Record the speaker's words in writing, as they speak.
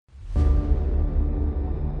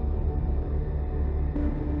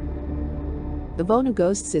The Vonu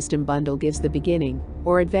GhostSystem bundle gives the beginning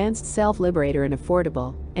or advanced self-liberator an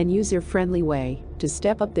affordable and user-friendly way to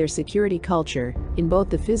step up their security culture in both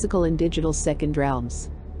the physical and digital second realms.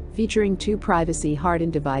 Featuring 2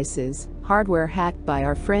 privacy-hardened devices, hardware hacked by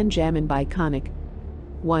our friend Jam and Biconic.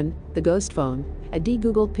 1. The Ghost Phone, a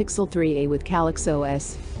de-Googled Pixel 3a with Calyx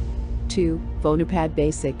OS. 2. VonuPad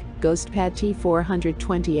Basic, GhostPad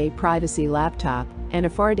T420A privacy laptop, and a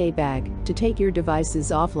Faraday bag to take your devices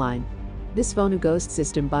offline. This Vonu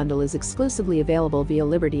GhostSystem bundle is exclusively available via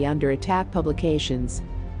Liberty Under Attack publications.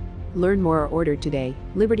 Learn more or order today.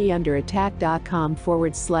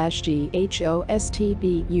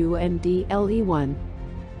 libertyunderattack.com/GhostBundle1.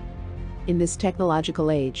 In this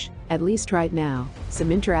technological age, at least right now, some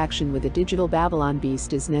interaction with a digital Babylon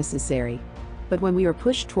beast is necessary. But when we are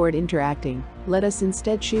pushed toward interacting, let us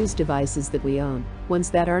instead choose devices that we own, ones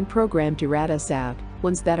that aren't programmed to rat us out,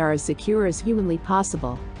 ones that are as secure as humanly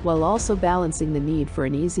possible, while also balancing the need for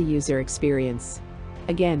an easy user experience.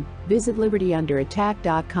 Again, visit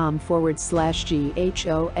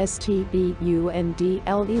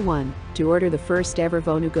libertyunderattack.com/GhostBundle1 to order the first ever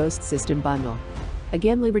Vonu GhostSystem bundle.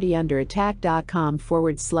 Again,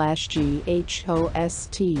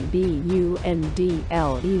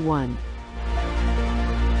 libertyunderattack.com/GhostBundle1.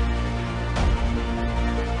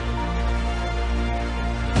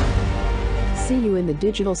 See you in the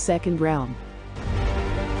digital second realm.